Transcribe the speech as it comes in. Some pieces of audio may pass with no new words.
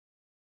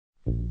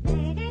Nagigigil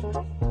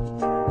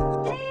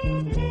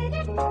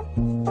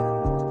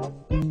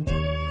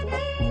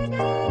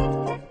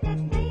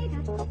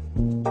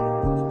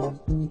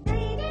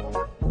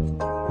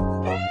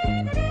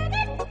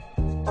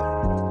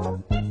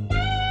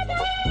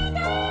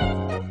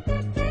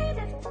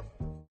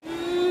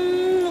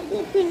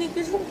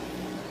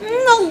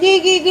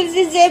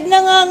si Zeb,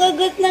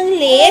 nangangagat ng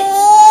lips.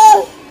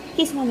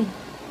 Kiss mami.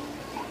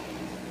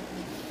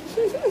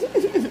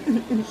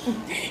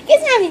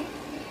 Kiss mami.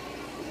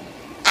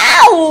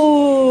 Ow!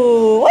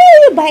 Why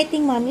are you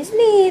biting mommy's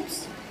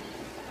lips?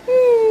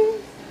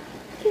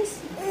 Kiss.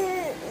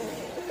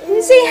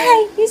 You say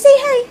hi. You say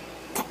hi.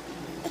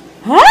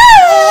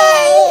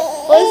 Hi!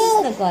 Oh,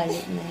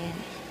 nagalit na yan.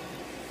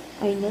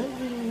 I love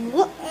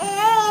you.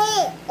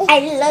 I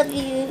love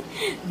you.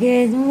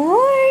 Good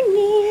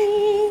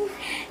morning.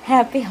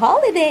 Happy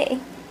holiday.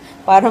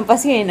 Parang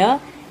Pasko,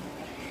 no?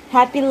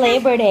 Happy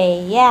Labor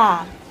Day.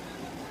 Yeah.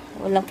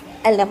 Walang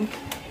alam.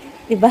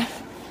 Diba?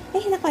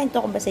 Eh,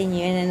 nakwento ko ba sa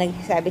inyo yun na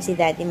nagsabi si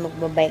daddy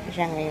magbabike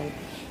siya ngayon.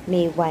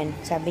 May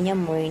 1. Sabi niya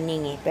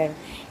morning eh. Pero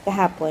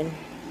kahapon,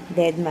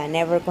 dead man.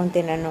 Never kong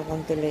tinanong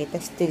kung tuloy.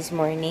 Tapos this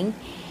morning,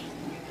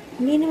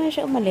 hindi naman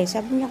siya umalis.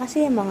 Sabi niya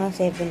kasi mga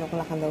 7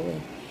 o'clock na daw eh.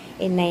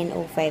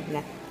 9:05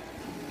 na.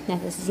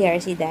 Nasa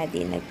CR si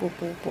daddy,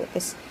 nagpupupo.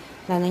 Tapos,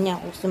 niya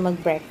ako gusto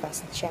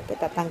mag-breakfast. Siyempre,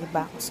 tatanggi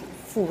ba ako sa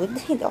food?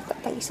 Hindi ako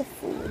tatanggi sa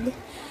food.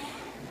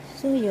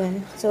 So,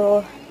 yun.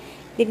 So,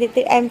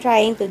 I'm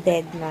trying to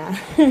dead na.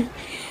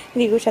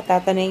 Hindi ko siya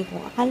tatanungin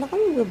kung akala ko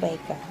magbabay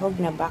ka. Huwag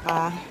na,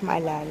 baka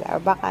maalala. Or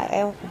baka,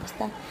 ewan ko,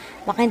 basta,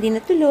 baka hindi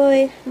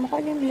natuloy.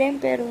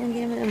 Makulimlim, pero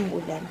hindi naman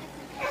umulan.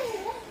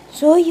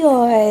 So,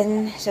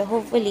 yun. So,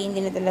 hopefully, hindi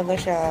na talaga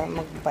siya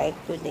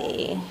mag-bike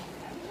today.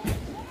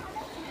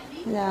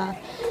 Na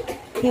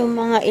yung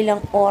mga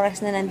ilang oras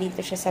na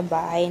nandito siya sa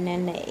bahay na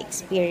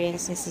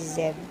na-experience na si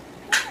Zeb,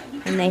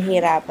 na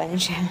nahihirapan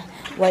siya.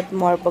 What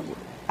more, pag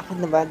ako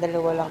na ba,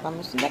 dalawa lang kami.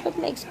 So, dapat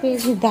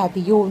na-experience ni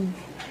daddy yun.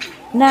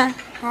 Na,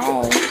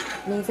 hi.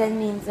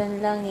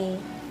 Minsan-minsan lang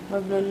eh.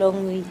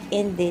 Maglo-long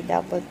weekend eh.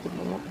 Dapat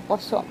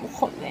mapapasok mo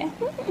kami.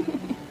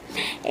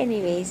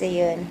 Anyway, so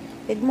yun.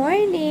 Good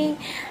morning.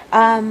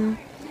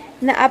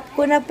 Na-up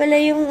ko na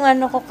pala yung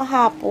ano ko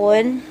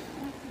kahapon.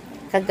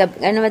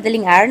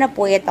 Madaling araw na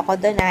puyat ako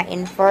doon na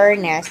in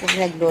fairness, kasi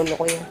naglolo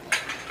ko yung,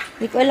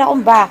 hindi ko alam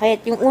kung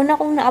bakit. Yung una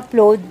kong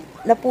na-upload,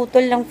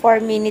 naputol lang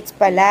 4 minutes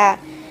pala.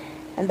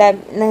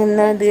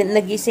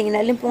 Nagising,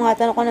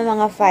 nalimpungatan ako ng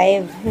mga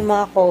 5, yung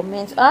mga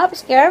comments. Oops,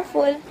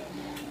 careful.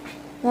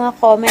 Mga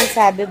comments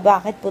sabi,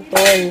 bakit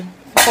putol?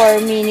 4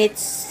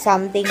 minutes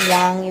something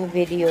lang yung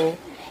video.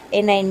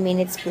 9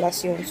 minutes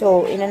plus yun.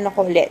 So, inano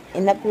ko ulit.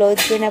 In-upload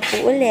ko na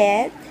po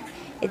ulit.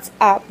 It's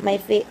up.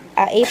 My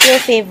April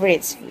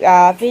favorites.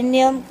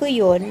 Pinilm ko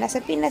yun.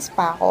 Nasa Pinas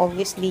pa ako.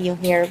 Obviously, yung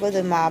hair ko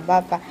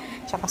dumaba pa.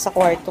 Tsaka sa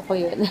kwarto ko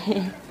yun.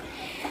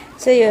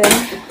 So, yun.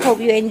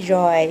 Hope you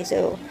enjoy.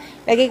 So,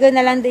 lagay ko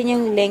na lang din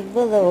yung link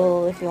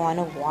below if you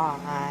wanna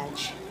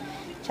watch.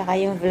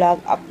 Tsaka yung vlog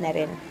up na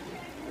rin.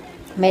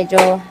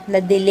 Medyo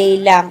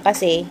na-delay lang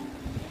kasi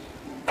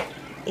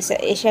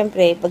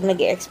syempre, pag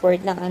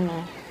nag-export ng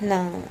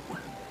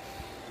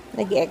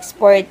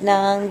nag-export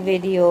ng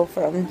video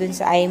from dun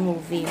sa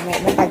iMovie.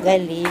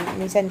 Matagal eh.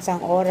 Minsan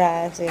 1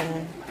 oras.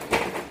 Yun.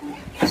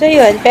 So,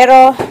 yun.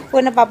 Pero,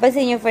 kung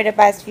napapansin nyo for the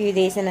past few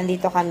days na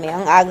nandito kami,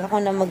 ang aga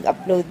ko na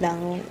mag-upload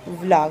ng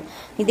vlog.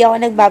 Hindi ako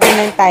nagbago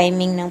ng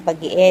timing ng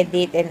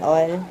pag-i-edit and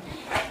all.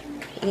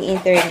 Yung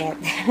internet.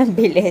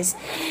 Bilis.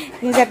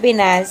 Yung sa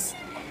Pinas,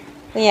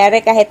 kunyari,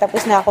 kahit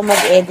tapos na ako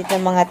mag-edit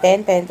ng mga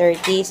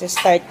 10:30, so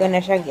start ko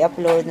na siya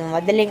i-upload.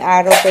 Madaling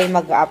araw ko yung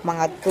mag-up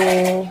mga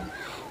 2.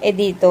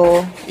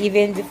 Dito,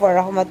 even before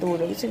ako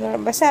matulog, siguro,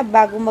 basta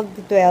bago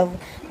mag-12,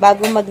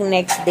 bago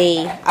mag-next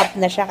day, up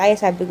na siya. Kaya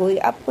sabi ko,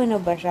 i-up ko na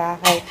ba siya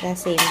kahit na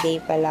same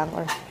day pa lang,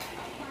 or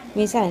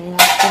minsan,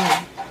 in-up ko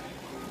na.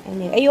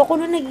 Anyway, ayoko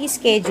na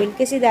nag-schedule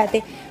kasi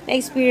dati,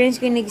 na-experience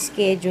ko yung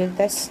nag-schedule,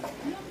 tas,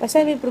 basta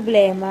may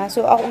problema.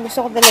 So, ako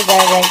gusto ko talaga,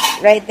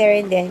 right there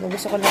and then, kung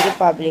gusto ko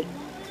nag-public,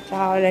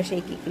 tsaka wala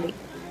siya i-click.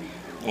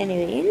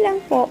 Anyway, yun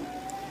lang po.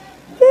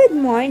 Good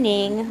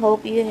morning.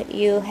 Hope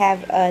you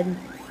have a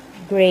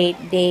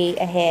great day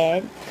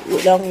ahead.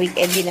 Long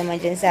weekend din naman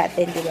dyan sa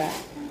atin, di ba?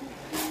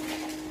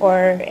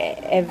 Or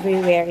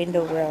everywhere in the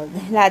world.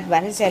 Lahat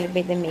ba?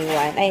 Na-celebrate na May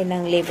 1? Ay,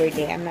 ng Labor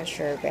Day. I'm not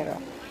sure, pero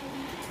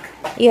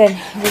yun,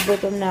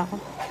 gugutom na ako.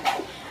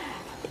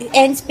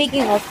 And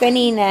speaking of,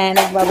 kanina,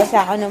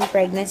 nagbabasa ako ng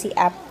pregnancy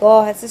app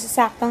ko.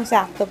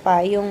 Saktong-sakto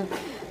pa, yung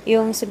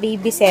sa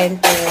baby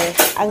center,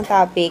 ang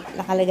topic,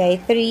 nakalagay,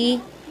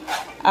 3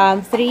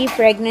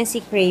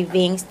 pregnancy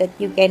cravings that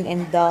you can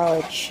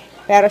indulge.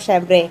 Pero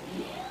syempre,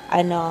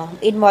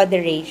 in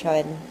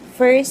moderation.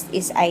 First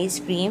is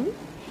ice cream.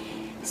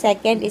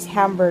 Second is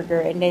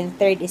hamburger. And then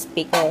third is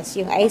pickles.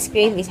 Yung ice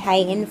cream is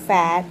high in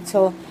fat.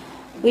 So,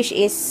 which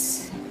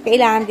is,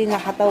 kailangan din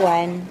ng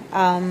katawan.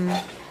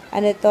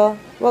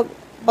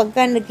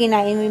 Pagka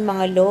nagkinain mo yung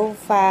mga low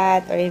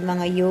fat or yung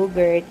mga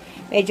yogurt,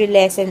 medyo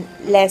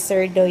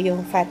lesser daw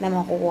yung fat na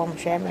makukuha mo.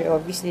 Syempre,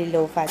 obviously,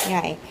 low fat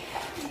nga eh.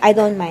 I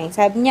don't mind.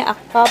 Sabi niya, a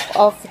cup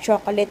of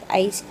chocolate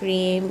ice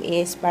cream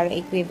is parang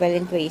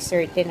equivalent to a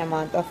certain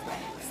amount of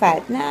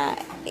fat na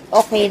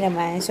okay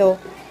naman. So,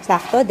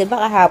 sakto, di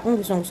ba kahapon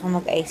gusto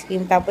mag-ice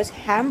cream. Tapos,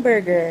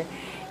 hamburger.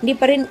 Hindi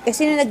pa rin,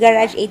 kasi na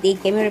nag-garage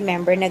 8-8 kami,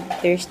 remember,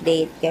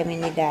 nag-Thursday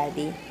kami ni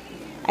Daddy.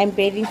 I'm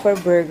craving for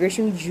burgers,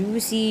 yung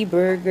juicy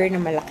burger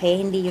na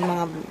malaki, hindi yung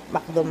mga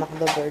McDo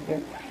burger.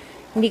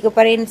 Hindi ko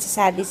pa rin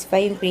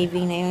satisfy yung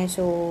craving na yun.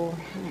 So,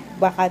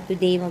 baka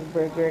today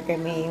mag-burger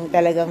kami, yung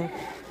talagang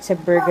sa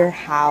burger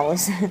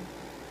house.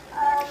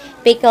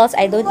 Pickles,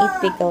 I don't eat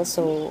pickles,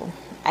 so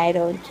I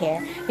don't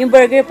care. Yung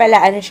burger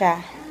pala, ano siya,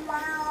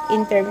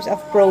 in terms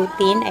of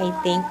protein, I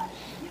think.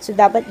 So,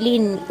 dapat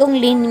kung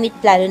lean meat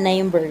lalo na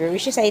yung burger,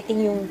 which is, I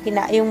think,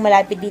 yung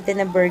malapit dito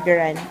na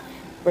burgeran,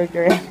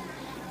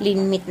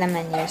 lean meat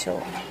naman yun. So,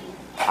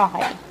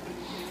 okay.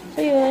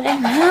 So, yun. I'm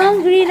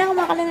hungry na.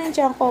 Kumakalan ng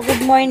tiyan ko.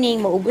 Good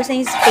morning. Maubos na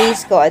yung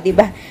space ko.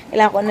 Diba?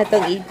 Kailangan ko na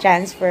itong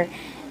i-transfer.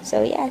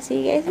 So, yeah.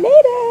 See you guys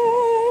later.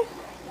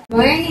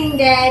 Morning,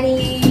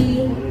 Daddy.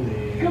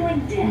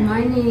 Good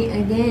morning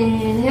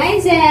again. Hi,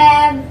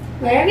 Zeb.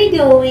 Where are we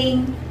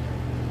going?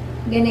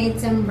 I'm gonna eat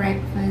some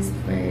breakfast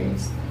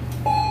first.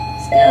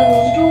 Let's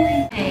go.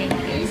 Hey,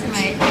 here's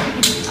my...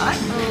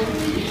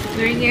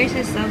 We're here sa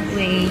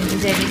Subway.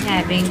 Zeb is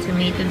having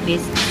tomato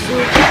biscuit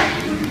soup.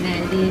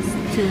 That is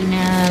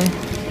tuna.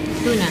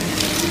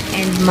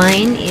 And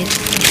mine is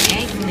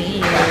egg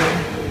mayo.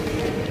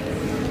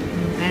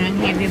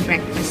 Parang heavy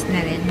breakfast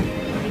na rin.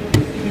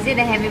 Is it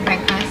a heavy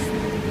breakfast?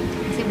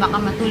 Kasi baka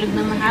matulog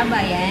ng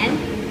mahaba yan.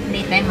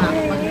 Hindi tayo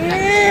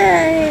makakapag-vlog.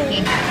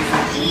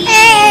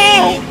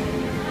 Okay.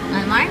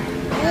 One more?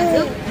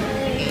 Soup?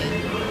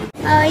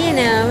 Oh, you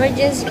know, we're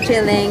just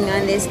chilling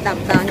on this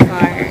top-down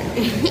car.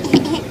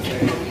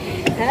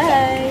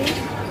 Hi!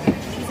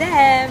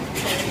 Zeb!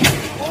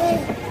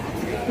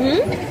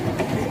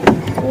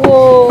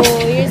 Whoa!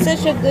 You're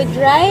such a good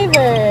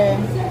driver!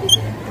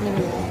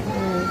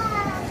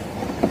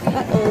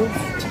 Uh-oh.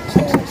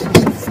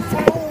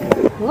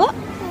 Whoa!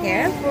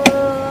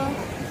 Careful!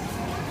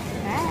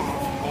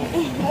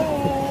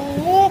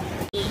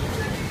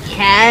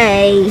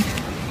 Hi!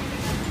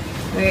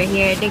 We're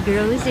here at the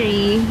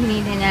grocery.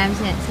 Hinintay namin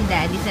si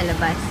Daddy sa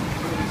labas.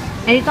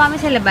 Nandito kami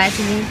sa labas.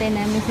 Hinintay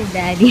namin si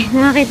Daddy.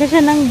 Nakakita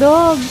siya ng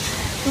dog.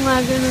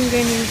 Ganun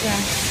siya.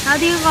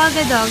 How do you call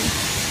the dog?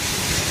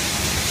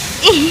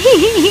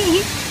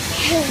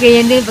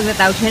 Ganyan din pag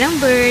natawag siya ng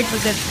bird.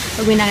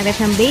 Pag may nakita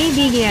siyang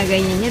baby,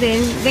 ginaganyan niya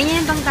rin.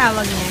 Ganyan yung pang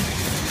tawag niya.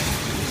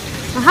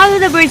 How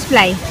do the birds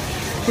fly?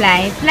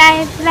 Fly,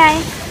 fly,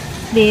 fly.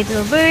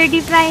 Little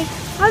birdie fly.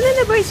 How do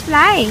the birds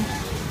fly?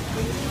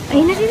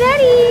 Ayun na si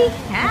Daddy!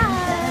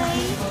 Hi!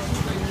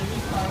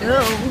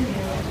 Go!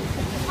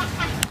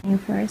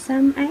 And for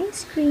some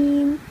ice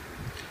cream.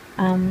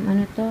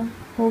 Ano to?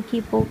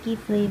 Hokey Pokey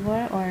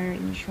flavor or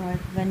in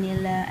short,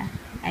 vanilla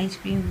ice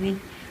cream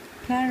with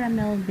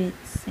caramel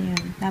bits.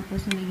 Ayun.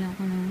 Tapos, nilagyan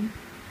ko ng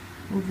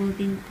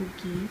Ovaltine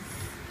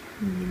cookies.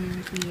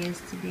 Nilagyan ko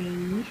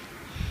yesterday.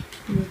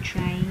 We'll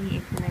try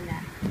if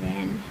wala.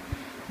 Then,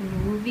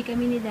 movie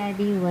kami ni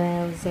Daddy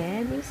while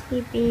Zeb is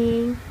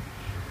sleeping.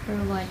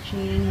 We're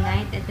watching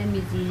Night at the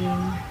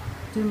Museum.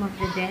 Tomb of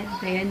the Dead.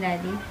 Ayun,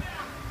 Daddy.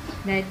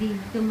 Daddy,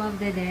 Tomb of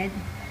the Dead.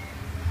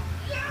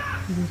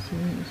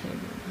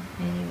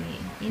 Anyway,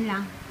 yun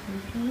lang.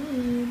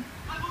 Okay.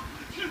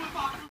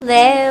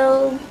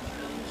 Hello!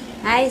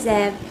 Hi,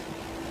 Zeb.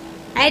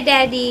 Hi,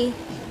 Daddy.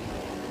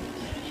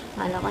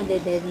 Kala ko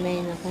dead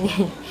man.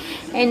 Okay.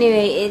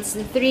 Anyway, it's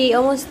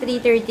almost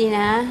 3:30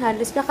 na.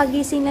 Halos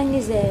kakagising lang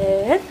ni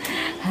Zeb.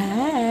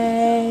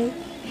 Hi!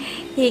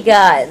 He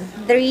got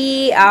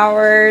 3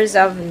 hours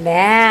of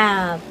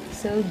nap.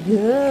 So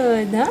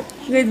good, huh?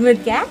 Good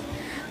mood ka?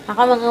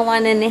 Ako mga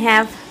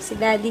 1.5. Si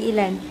Daddy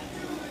ilan?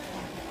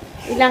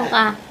 Ilang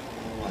ka?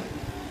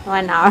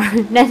 1 hour.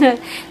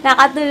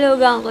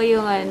 Nakatulugan ko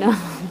yung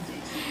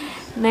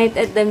Night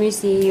at the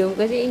Museum.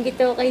 Kasi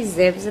ingit ako kay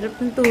Zeb. Sarap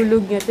ng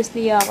tulog niya. Tapos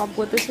niyakap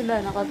ko. Tapos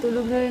sila,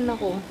 nakatulog na rin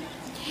ako.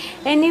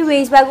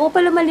 Anyways, bago ko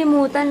pala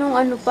malimutan nung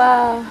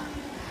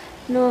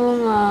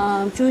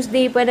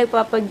Tuesday pa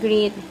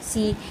nagpapag-greet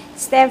si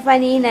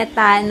Stephanie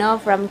Natano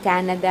from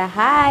Canada.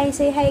 Hi!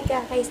 Say hi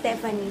ka kay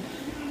Stephanie.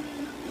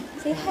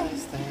 Say hi.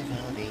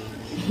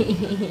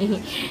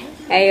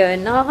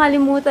 Ayun,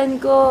 nakakalimutan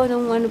ko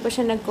nung pa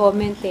siya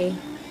nag-comment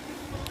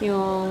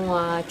yung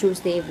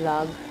Tuesday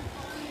vlog.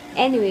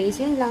 Anyways,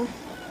 yun lang.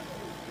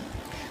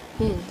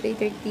 Yun,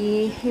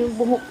 3:30. Yung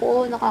buhok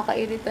ko,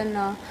 nakakairita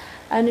na.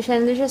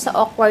 Nandun siya sa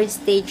awkward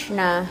stage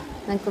na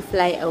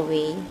nagko-fly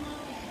away.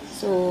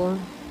 So,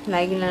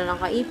 lagi na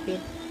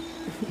nakaipit.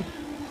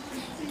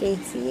 Okay,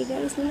 see you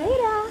guys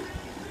later.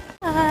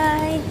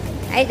 Hi!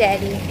 Hi,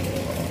 Daddy.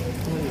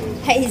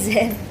 Hi,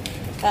 Zeb.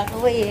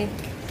 Kakaway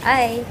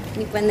Hi!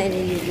 Hindi pa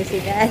naliligo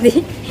si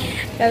Daddy.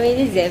 Kami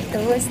ni Zeb,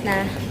 tapos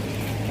na.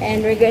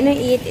 And we're gonna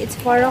eat. It's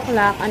 4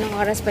 o'clock. Anong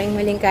oras pa yung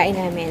huling kain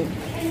namin?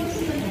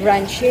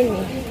 Brunch yun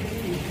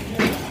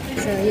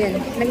So, So, yun.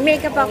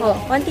 Nag-makeup ako.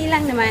 Konti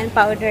lang naman.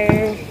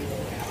 Powder,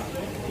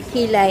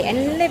 kilay,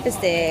 and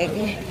lipstick.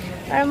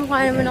 Para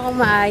mukha naman ako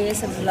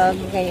maayos sa vlog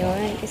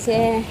ngayon.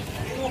 Kasi,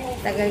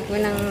 tagal ko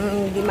nang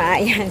hindi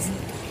maayos.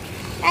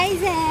 Hi,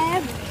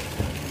 Zeb!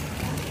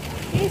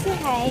 Can you say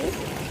hi?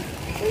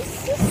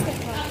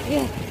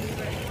 Yeah.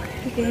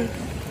 Okay.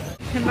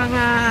 Sa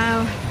mga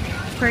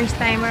first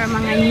timer,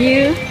 mga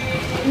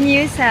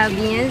new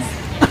subbies.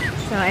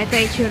 So, ito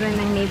ay tsura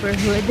ng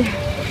neighborhood.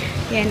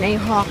 Yan ay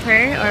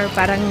hawker or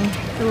parang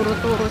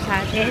turo-turo sa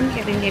atin.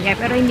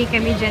 Pero hindi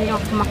kami dyan yung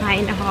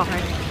kumakain na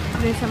hawker.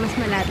 Doon sa mas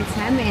malapit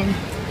sa amin.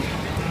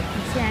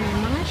 Kasi yan,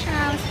 mga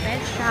shops,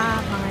 pet shop,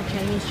 mga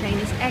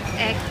Chinese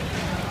XX,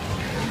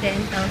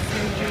 dental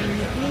surgery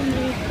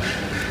clinic.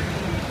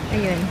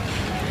 Ayun.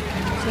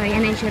 So,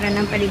 ayan ang tsura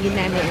ng paligid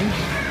namin.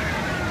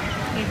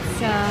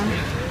 It's,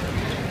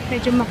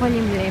 medyo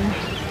makulimlim.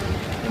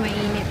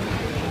 Mainit.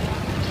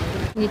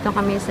 Dito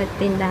kami sa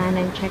tindahan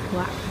ng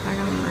Chekwa.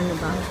 Parang ano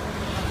ba?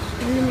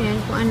 Alam mo yun,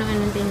 kung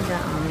ano-anong tinda.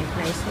 Oh, may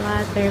fly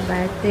swatter,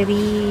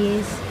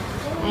 batteries.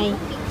 Ay,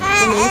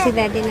 pumili si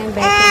daddy ng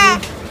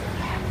battery.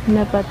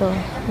 Ano pa to?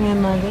 May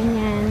mga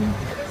ganyan.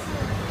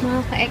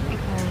 Mga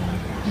ka-ek-ek.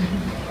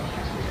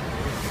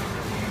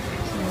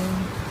 So,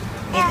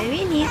 ito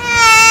winit.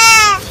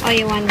 Oh,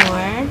 you want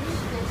more?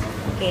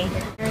 Okay.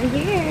 We're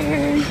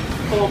here.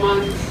 4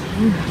 months.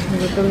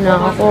 Gutom na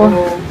ako.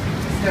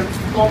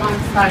 4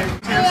 months time.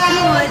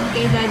 Food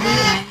kay daddy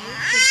ay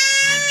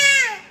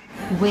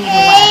wing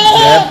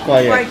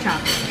pork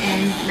chop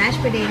and mashed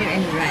potato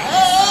and rice.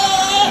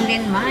 And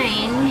then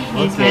mine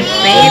is my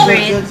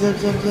favorite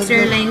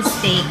sirloin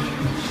steak.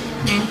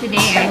 And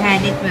today I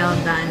had it well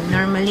done.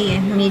 Normally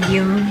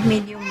medium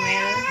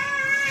well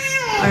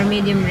or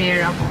medium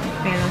rare ako.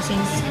 Pero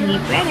since hindi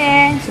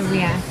pwede, so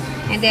yeah.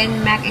 And then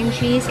mac and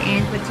cheese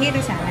and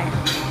potato salad.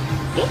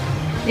 Okay,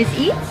 let's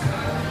eat.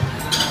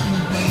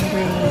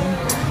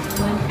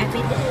 Bon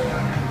appetit.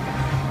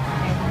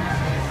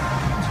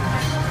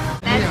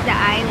 That's the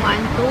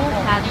I-12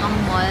 Platong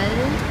Mall.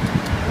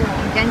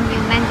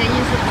 Nandyan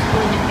yung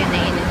school yung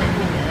pinainan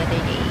namin the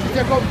other day.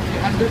 Sabi ko,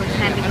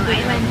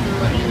 I-12,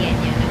 yan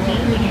yun,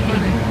 okay?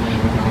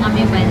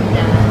 Kami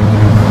banda.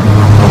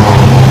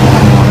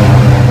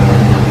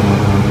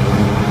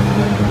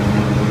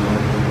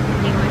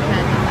 Hindi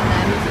masyadong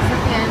madami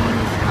sasakyan.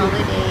 It's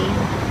holiday.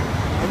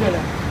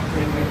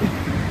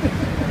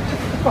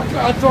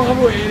 안쪽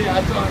하고 해.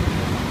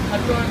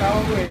 안쪽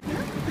나오고 해.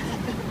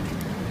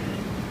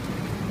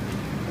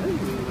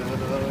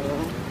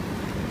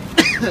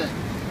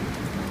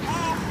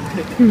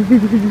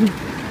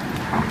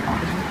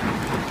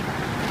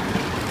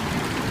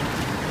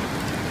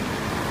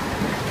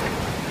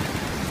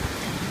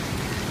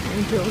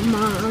 Medyo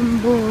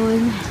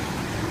umaambon.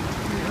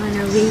 On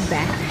our way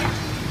back.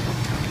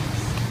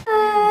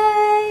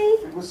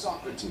 Hi!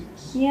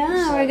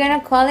 Yeah, we're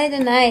gonna call it a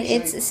night.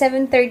 It's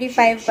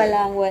 7:35 pa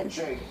lang.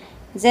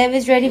 Zeb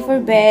is ready for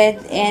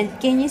bed. And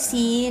can you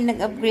see,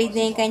 nag-upgrade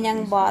na yung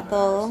kanyang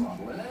bottle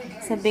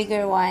sa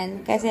bigger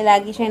one. Kasi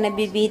lagi siyang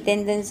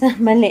nabibitin dun sa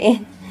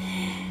maliit.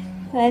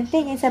 So, I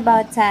think it's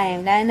about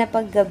time. Lalo na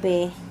pag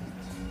gabi.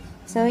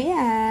 So,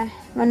 yeah.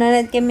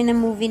 Manonood kami ng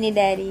movie ni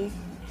Daddy.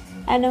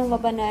 Anong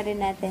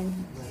papanoodin natin?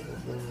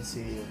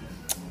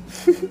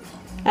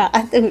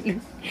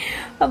 Katulog.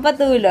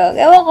 Papatulog.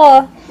 Ewan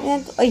ko.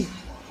 Ay.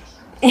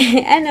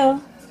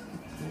 Ano?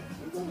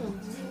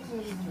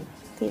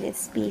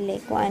 Pili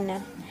ko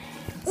ano.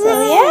 So,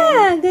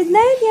 yeah. Good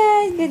night,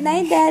 guys. Good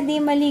night,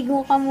 Daddy.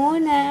 Maligo ka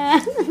muna.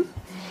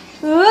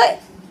 Uy!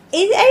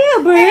 Are you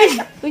a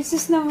bird? Uy,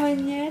 sus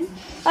naman yan.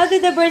 How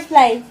did the bird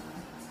fly?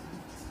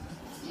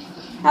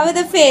 How about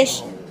the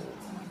fish?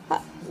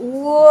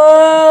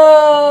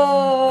 Whoa!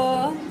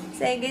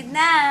 Say good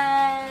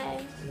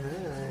night.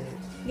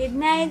 Good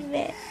night,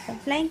 Beth.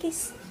 Flying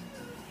kiss.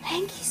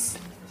 Flying kiss.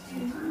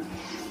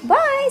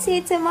 Bye. See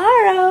you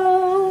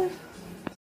tomorrow.